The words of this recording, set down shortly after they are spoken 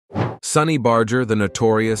Sonny Barger, the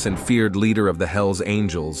notorious and feared leader of the Hells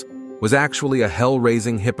Angels, was actually a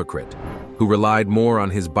hell-raising hypocrite who relied more on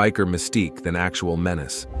his biker mystique than actual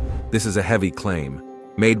menace. This is a heavy claim,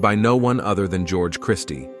 made by no one other than George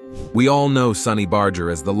Christie. We all know Sonny Barger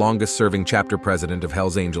as the longest-serving chapter president of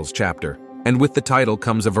Hells Angels chapter, and with the title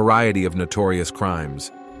comes a variety of notorious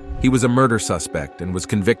crimes. He was a murder suspect and was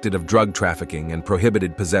convicted of drug trafficking and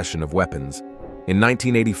prohibited possession of weapons. In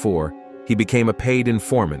 1984, he became a paid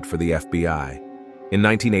informant for the FBI. In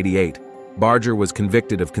 1988, Barger was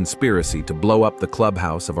convicted of conspiracy to blow up the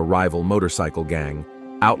clubhouse of a rival motorcycle gang,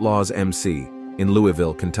 Outlaws MC, in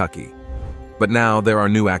Louisville, Kentucky. But now there are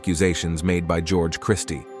new accusations made by George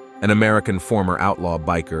Christie, an American former outlaw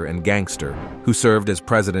biker and gangster who served as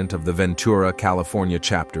president of the Ventura, California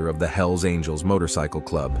chapter of the Hells Angels Motorcycle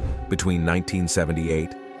Club between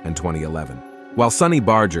 1978 and 2011. While Sonny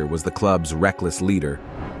Barger was the club's reckless leader,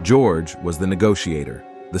 George was the negotiator,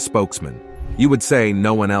 the spokesman. You would say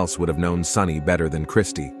no one else would have known Sonny better than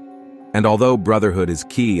Christie. And although brotherhood is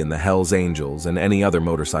key in the Hells Angels and any other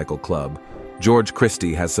motorcycle club, George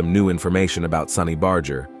Christie has some new information about Sonny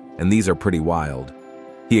Barger, and these are pretty wild.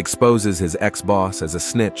 He exposes his ex-boss as a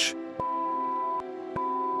snitch.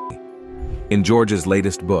 In George's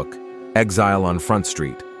latest book, Exile on Front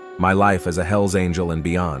Street, My Life as a Hells Angel and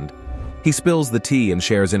Beyond, he spills the tea and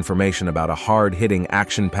shares information about a hard-hitting,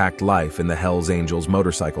 action-packed life in the Hells Angels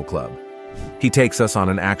Motorcycle Club. He takes us on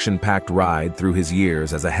an action-packed ride through his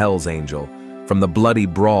years as a Hells Angel, from the bloody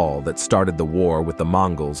brawl that started the war with the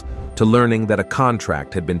Mongols to learning that a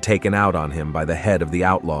contract had been taken out on him by the head of the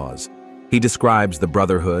Outlaws. He describes the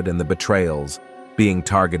brotherhood and the betrayals, being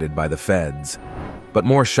targeted by the feds. But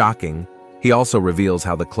more shocking, he also reveals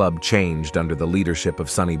how the club changed under the leadership of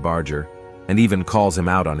Sonny Barger, and even calls him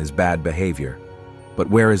out on his bad behavior. But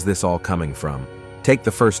where is this all coming from? Take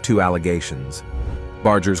the first two allegations.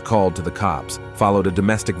 Barger's call to the cops followed a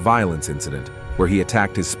domestic violence incident where he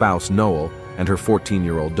attacked his spouse Noel and her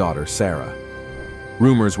 14-year-old daughter Sarah.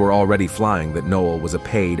 Rumors were already flying that Noel was a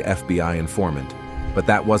paid FBI informant, but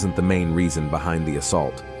that wasn't the main reason behind the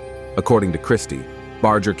assault. According to Christie,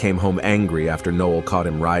 Barger came home angry after Noel caught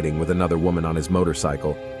him riding with another woman on his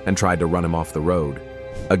motorcycle and tried to run him off the road.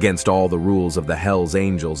 Against all the rules of the Hells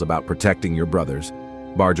Angels about protecting your brothers,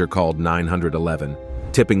 Barger called 911,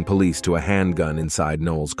 tipping police to a handgun inside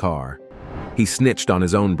Noel's car. He snitched on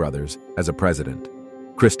his own brothers as a president.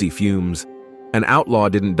 Christie fumes. An outlaw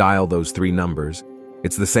didn't dial those three numbers.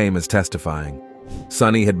 It's the same as testifying.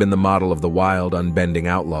 Sonny had been the model of the wild, unbending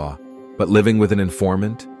outlaw, but living with an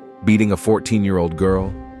informant, beating a 14-year-old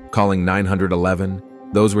girl, calling 911,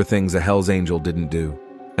 those were things a Hells Angel didn't do.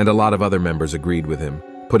 And a lot of other members agreed with him,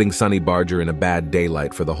 putting Sonny Barger in a bad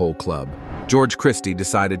daylight for the whole club. George Christie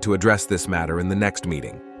decided to address this matter in the next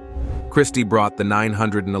meeting. Christie brought the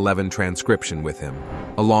 911 transcription with him,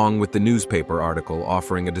 along with the newspaper article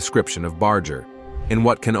offering a description of Barger, in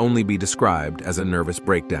what can only be described as a nervous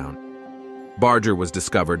breakdown. Barger was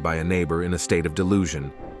discovered by a neighbor in a state of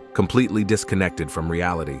delusion, completely disconnected from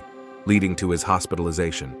reality, leading to his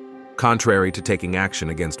hospitalization. Contrary to taking action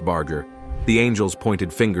against Barger, the Angels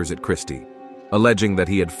pointed fingers at Christie, alleging that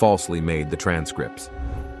he had falsely made the transcripts,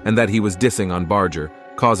 and that he was dissing on Barger,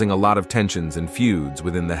 causing a lot of tensions and feuds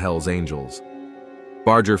within the Hells Angels.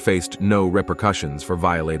 Barger faced no repercussions for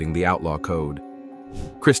violating the outlaw code.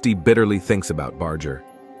 Christie bitterly thinks about Barger,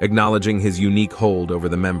 acknowledging his unique hold over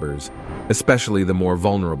the members, especially the more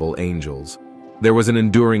vulnerable Angels. There was an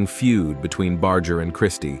enduring feud between Barger and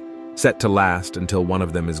Christie, set to last until one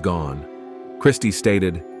of them is gone. Christie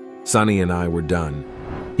stated, "Sonny and I were done.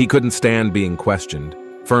 He couldn't stand being questioned,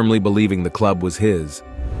 firmly believing the club was his.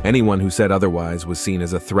 Anyone who said otherwise was seen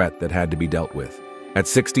as a threat that had to be dealt with." At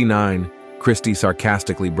 69, Christie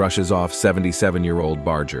sarcastically brushes off 77-year-old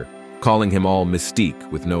Barger, calling him all mystique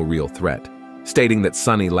with no real threat, stating that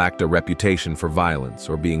Sonny lacked a reputation for violence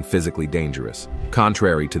or being physically dangerous.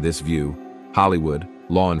 Contrary to this view, Hollywood,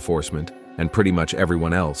 law enforcement, and pretty much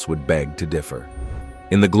everyone else would beg to differ.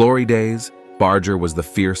 In the glory days, Barger was the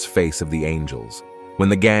fierce face of the Angels, when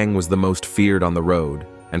the gang was the most feared on the road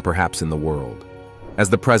and perhaps in the world. As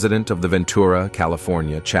the president of the Ventura,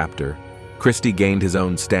 California chapter, Christie gained his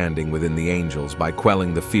own standing within the Angels by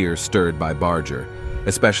quelling the fear stirred by Barger,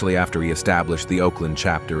 especially after he established the Oakland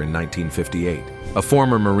chapter in 1958. A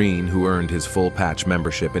former Marine who earned his full-patch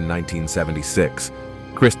membership in 1976,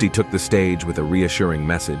 Christie took the stage with a reassuring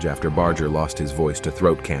message after Barger lost his voice to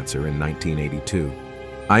throat cancer in 1982.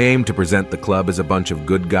 "I aim to present the club as a bunch of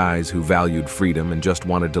good guys who valued freedom and just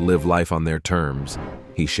wanted to live life on their terms,"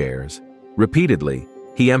 he shares. Repeatedly,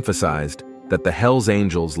 he emphasized that the Hells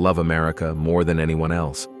Angels love America more than anyone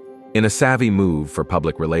else. In a savvy move for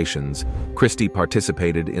public relations, Christie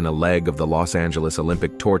participated in a leg of the Los Angeles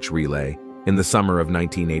Olympic torch relay in the summer of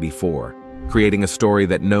 1984, creating a story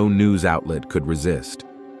that no news outlet could resist.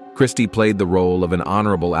 Christie played the role of an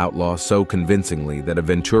honorable outlaw so convincingly that a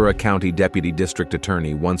Ventura County Deputy District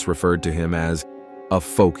Attorney once referred to him as a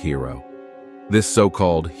folk hero. This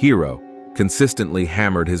so-called hero consistently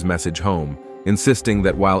hammered his message home, insisting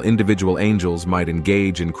that while individual angels might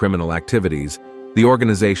engage in criminal activities, the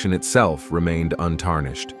organization itself remained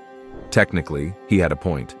untarnished. Technically, he had a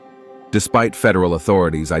point. Despite federal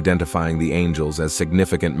authorities identifying the Angels as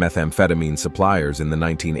significant methamphetamine suppliers in the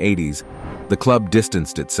 1980s, the club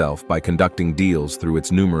distanced itself by conducting deals through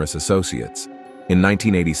its numerous associates. In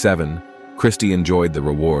 1987, Christie enjoyed the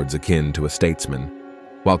rewards akin to a statesman.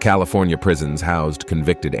 While California prisons housed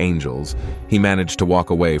convicted Angels, he managed to walk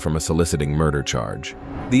away from a soliciting murder charge.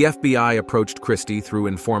 The FBI approached Christie through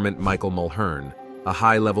informant Michael Mulhern, a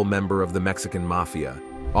high-level member of the Mexican Mafia,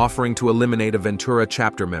 offering to eliminate a Ventura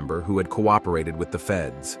chapter member who had cooperated with the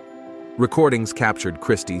feds. Recordings captured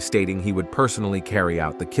Christie stating he would personally carry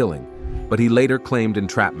out the killing, but he later claimed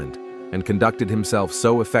entrapment and conducted himself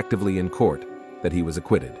so effectively in court that he was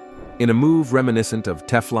acquitted. In a move reminiscent of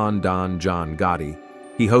Teflon Don John Gotti,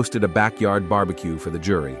 he hosted a backyard barbecue for the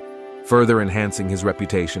jury, further enhancing his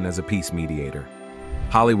reputation as a peace mediator.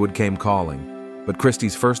 Hollywood came calling, but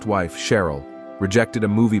Christie's first wife, Cheryl, rejected a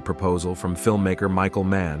movie proposal from filmmaker Michael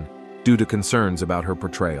Mann due to concerns about her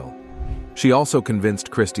portrayal. She also convinced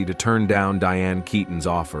Christie to turn down Diane Keaton's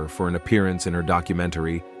offer for an appearance in her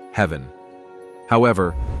documentary, Heaven.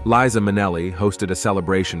 However, Liza Minnelli hosted a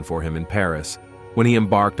celebration for him in Paris when he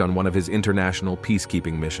embarked on one of his international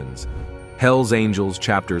peacekeeping missions. Hell's Angels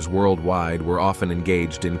chapters worldwide were often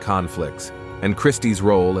engaged in conflicts, and Christie's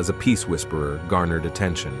role as a peace whisperer garnered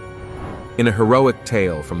attention. In a heroic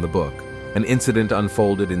tale from the book, an incident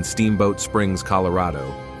unfolded in Steamboat Springs,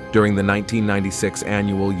 Colorado, during the 1996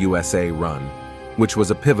 annual USA Run, which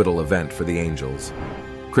was a pivotal event for the Angels.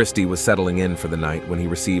 Christie was settling in for the night when he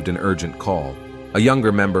received an urgent call. A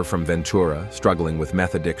younger member from Ventura, struggling with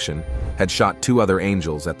meth addiction, had shot 2 other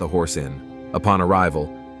Angels at the Horse Inn. Upon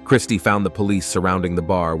arrival, Christie found the police surrounding the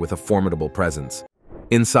bar with a formidable presence.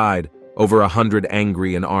 Inside, over 100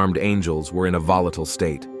 angry and armed Angels were in a volatile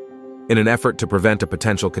state. In an effort to prevent a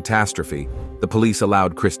potential catastrophe, the police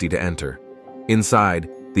allowed Christie to enter. Inside,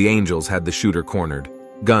 the Angels had the shooter cornered,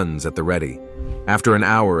 guns at the ready. After an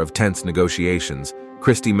hour of tense negotiations,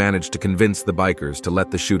 Christie managed to convince the bikers to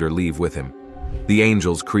let the shooter leave with him. The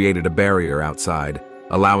Angels created a barrier outside,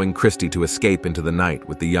 allowing Christie to escape into the night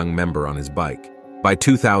with the young member on his bike. By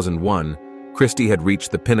 2001, Christie had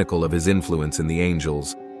reached the pinnacle of his influence in the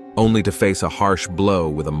Angels, only to face a harsh blow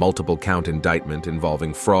with a multiple-count indictment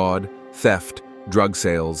involving fraud, theft, drug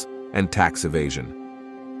sales, and tax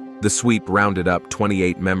evasion. The sweep rounded up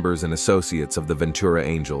 28 members and associates of the Ventura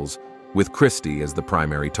Angels, with Christie as the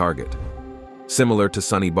primary target. Similar to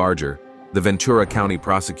Sonny Barger, the Ventura County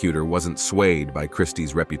prosecutor wasn't swayed by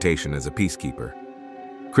Christie's reputation as a peacekeeper.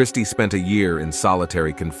 Christie spent a year in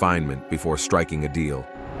solitary confinement before striking a deal.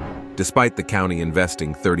 Despite the county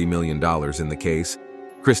investing $30 million in the case,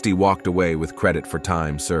 Christie walked away with credit for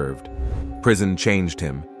time served. Prison changed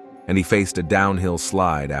him, and he faced a downhill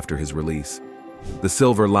slide after his release. The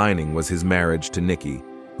silver lining was his marriage to Nikki,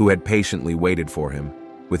 who had patiently waited for him,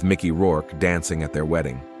 with Mickey Rourke dancing at their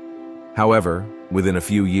wedding. However, within a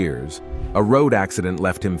few years, a road accident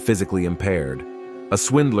left him physically impaired, a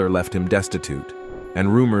swindler left him destitute,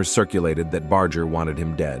 and rumors circulated that Barger wanted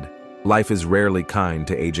him dead. Life is rarely kind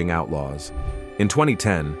to aging outlaws. In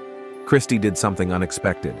 2010, Christie did something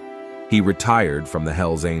unexpected. He retired from the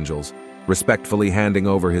Hells Angels, respectfully handing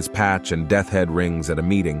over his patch and death head rings at a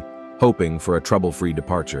meeting, hoping for a trouble-free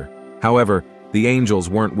departure. However, the Angels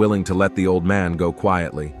weren't willing to let the old man go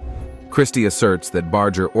quietly. Christie asserts that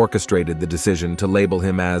Barger orchestrated the decision to label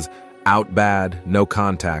him as out bad, no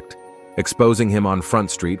contact, exposing him on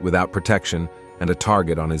Front Street without protection and a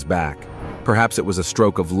target on his back. Perhaps it was a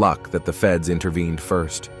stroke of luck that the feds intervened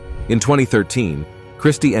first. In 2013,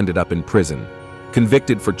 Christie ended up in prison,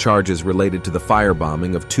 convicted for charges related to the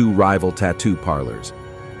firebombing of 2 rival tattoo parlors.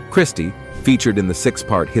 Christie, featured in the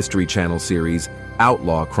 6-part History Channel series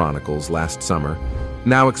Outlaw Chronicles last summer,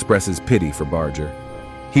 now expresses pity for Barger.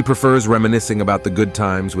 He prefers reminiscing about the good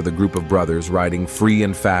times with a group of brothers riding free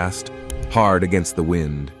and fast, hard against the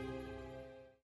wind.